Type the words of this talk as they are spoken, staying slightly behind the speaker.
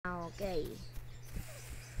Okay.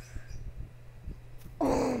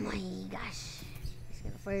 Oh my gosh. It's the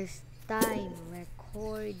first time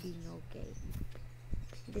recording. Okay.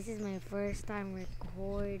 This is my first time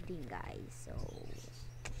recording, guys. So,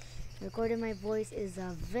 recording my voice is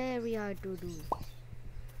very hard to do.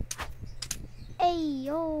 Hey,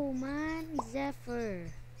 yo, man. Zephyr.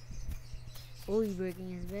 Oh, he's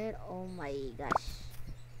breaking his bed. Oh my gosh.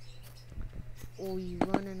 Oh, he's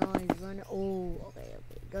running. Oh, he's running. Oh, okay.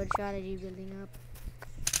 Good strategy building up.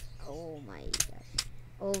 Oh my gosh.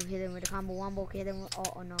 Oh, hit him with a combo wombo. Hit him with,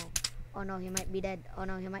 oh no. Oh no, he might be dead. Oh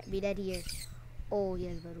no, he might be dead here. Oh, he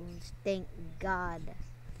has balloons. Thank God.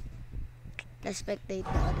 Let's spectate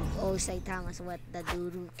the other. Oh, Saitama's what the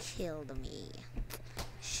dude who killed me.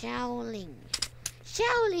 Shaoling.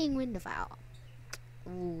 Shaoling win the foul.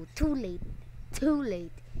 Ooh, too late. Too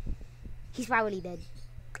late. He's probably dead.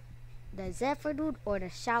 The Zephyr dude or the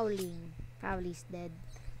Shaoling probably is dead.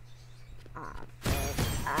 Ah,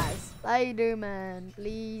 Spider-Man,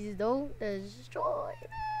 please don't destroy me.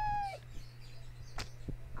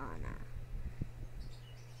 Oh no.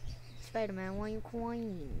 Spider-Man, why you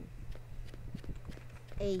crying?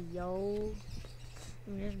 Hey yo.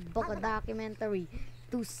 I'm just book a documentary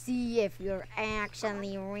to see if you're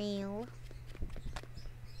actually real.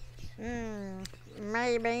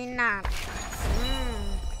 Maybe not.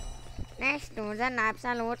 Let's do an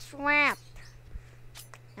absolute swap.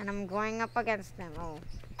 And I'm going up against them. Oh.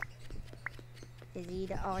 Is he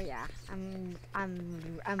the, oh yeah. I'm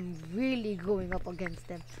really going up against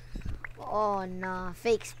them. Oh no.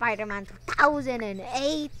 Fake Spider-Man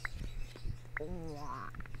 2008.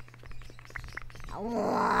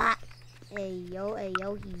 Hey yo, he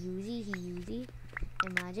Uzi.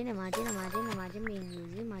 Imagine being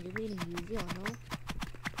Uzi, oh no.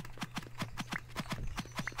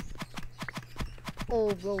 Oh,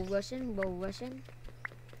 bro Russian.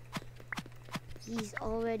 He's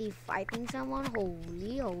already fighting someone.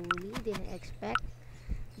 Holy, didn't expect.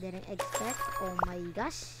 Oh my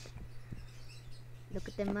gosh. Look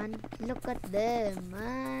at them, man.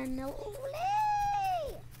 Holy.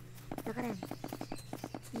 Look at him.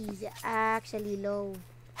 He's actually low.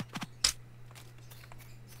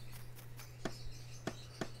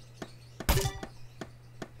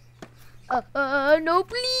 No,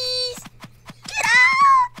 please. Get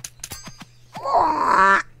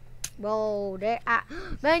out. Bro, there.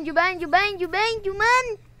 Bang you, man.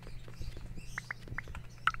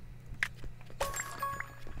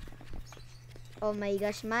 Oh my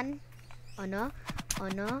gosh, man. Oh no.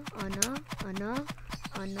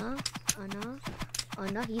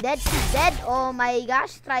 He's dead. Oh my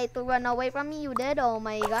gosh. Try to run away from me. You dead. Oh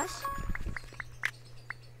my gosh.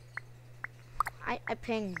 I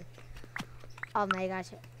pinged. Oh my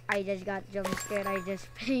gosh. I just got jump scared. I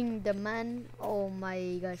just pinged the man. Oh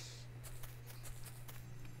my gosh.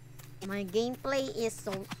 My gameplay is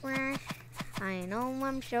so fresh. I know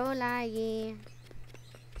I'm so laggy.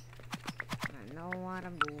 I know what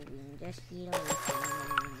I'm doing. Just get away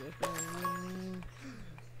from me.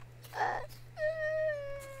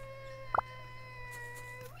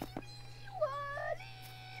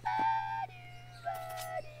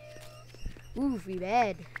 Ooh, free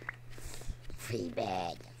bed.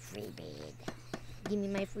 Give me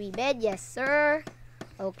my free bed, yes sir.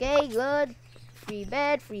 Okay, good. Free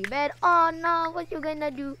bed. Oh no, what you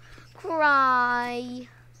gonna do? Cry.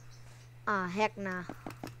 Ah, heck nah.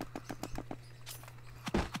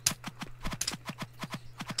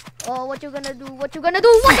 Oh, what you gonna do, boy? What you gonna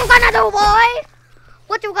do,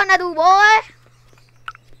 boy?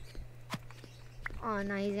 Oh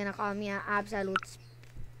no, he's gonna call me an absolute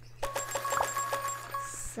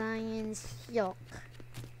science yoke.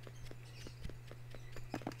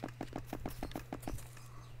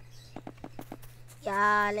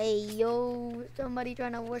 Yeah, yo, somebody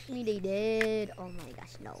trying to watch me, they dead. Oh my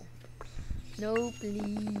gosh, no, please.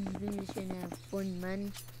 I'm just trying to have fun,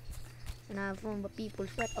 man. And have fun, but people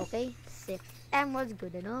sweat. Okay, 6 emeralds,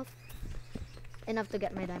 good enough to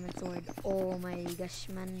get my diamond sword. Oh my gosh,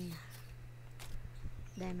 man.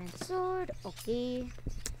 Diamond sword. Okay,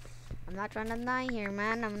 I'm not trying to die here,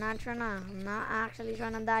 man. I'm not actually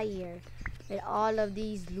trying to die here with all of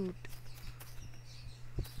these loot.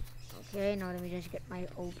 Okay, now let me just get my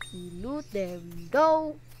OP loot. There we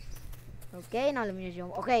go. Okay, now let me just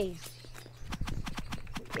jump. Okay.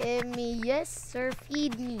 Give me, yes sir,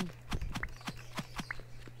 feed me.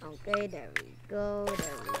 Okay, there we go.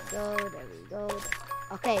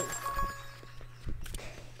 Okay.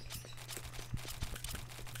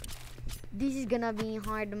 This is gonna be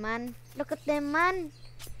hard, man. Look at them, man.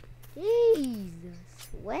 Jeez,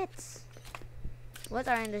 sweats.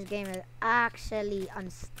 Water in this game is actually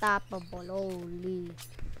unstoppable. Holy.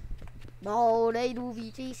 No, they do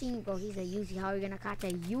be chasing. Bro, he's a Uzi. How are you gonna catch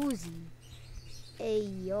a Uzi? Hey,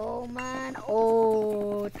 yo, man.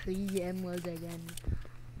 Oh, 3 emeralds again.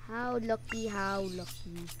 How lucky, how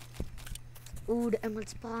lucky. Ooh, the emerald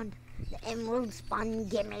spawned. The emerald spawn,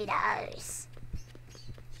 give me those.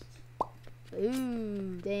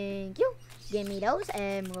 Ooh, thank you. Give me those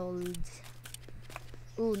emeralds.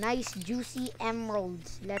 Ooh, nice juicy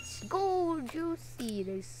emeralds. Let's go, juicy.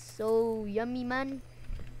 They're so yummy, man.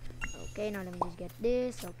 Okay, now let me just get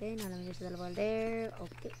this. Okay, now let me just level there.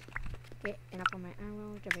 Okay. Okay, enough for my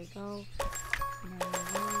arrow. There we go.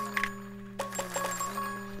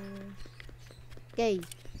 Okay.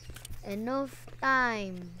 Enough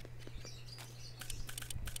time.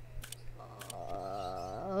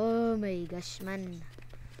 Oh my gosh, man.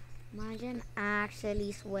 Imagine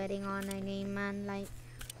actually sweating on a game, man. Like,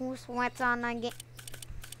 who sweats on a game?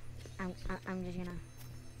 I'm just gonna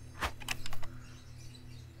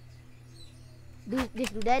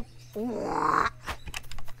do that.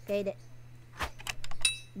 Okay,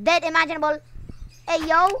 dead imaginable. Hey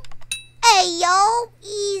yo,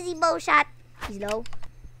 easy bow shot. He's low.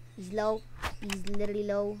 He's low. He's literally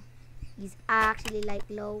low. He's actually like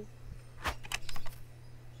low.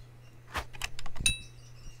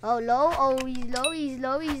 Oh, low. Oh, he's low. He's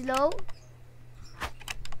low. He's low.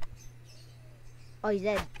 Oh, he's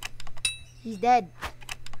dead. He's dead.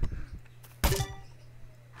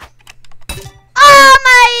 Oh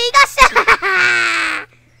my gosh!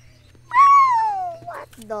 What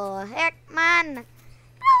the heck, man?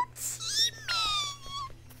 Don't see me,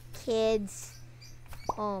 kids.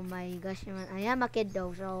 Oh my gosh, man. I am a kid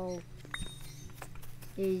though, so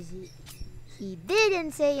he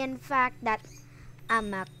didn't say in fact that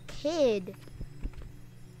I'm a kid.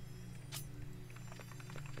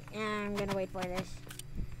 I'm gonna wait for this.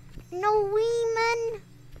 No way, man.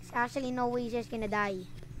 It's actually no way he's just gonna die.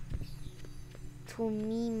 To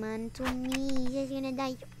me, man. To me. He's just gonna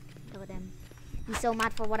die. Look at him. He's so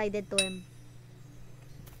mad for what I did to him.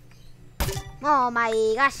 Oh my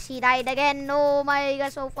gosh, he died again. Oh my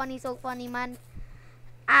gosh, so funny, man.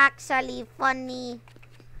 Actually funny.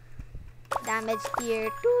 Damage tier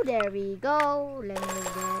 2. There we go. Let me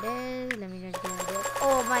just get it. Let me just get it.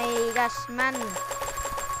 Oh my gosh, man.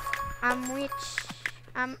 I'm rich.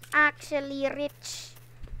 I'm actually rich.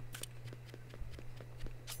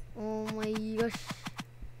 Oh my gosh.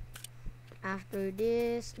 After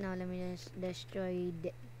this, now let me just destroy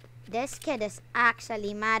this kid is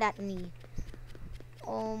actually mad at me.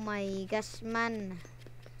 Oh my gosh, man.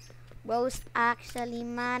 Bro's actually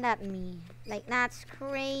mad at me. Like, that's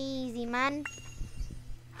crazy, man.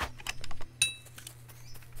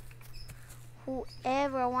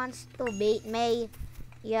 Whoever wants to bait me,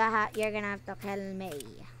 you're gonna have to kill me.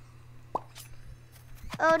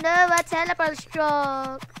 Oh no, a teleport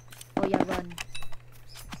stroke. Oh yeah, run.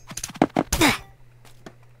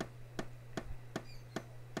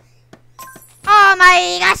 Oh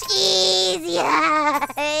my gosh, easy!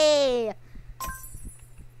 Hey!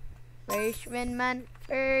 First win, man.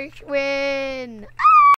 First win!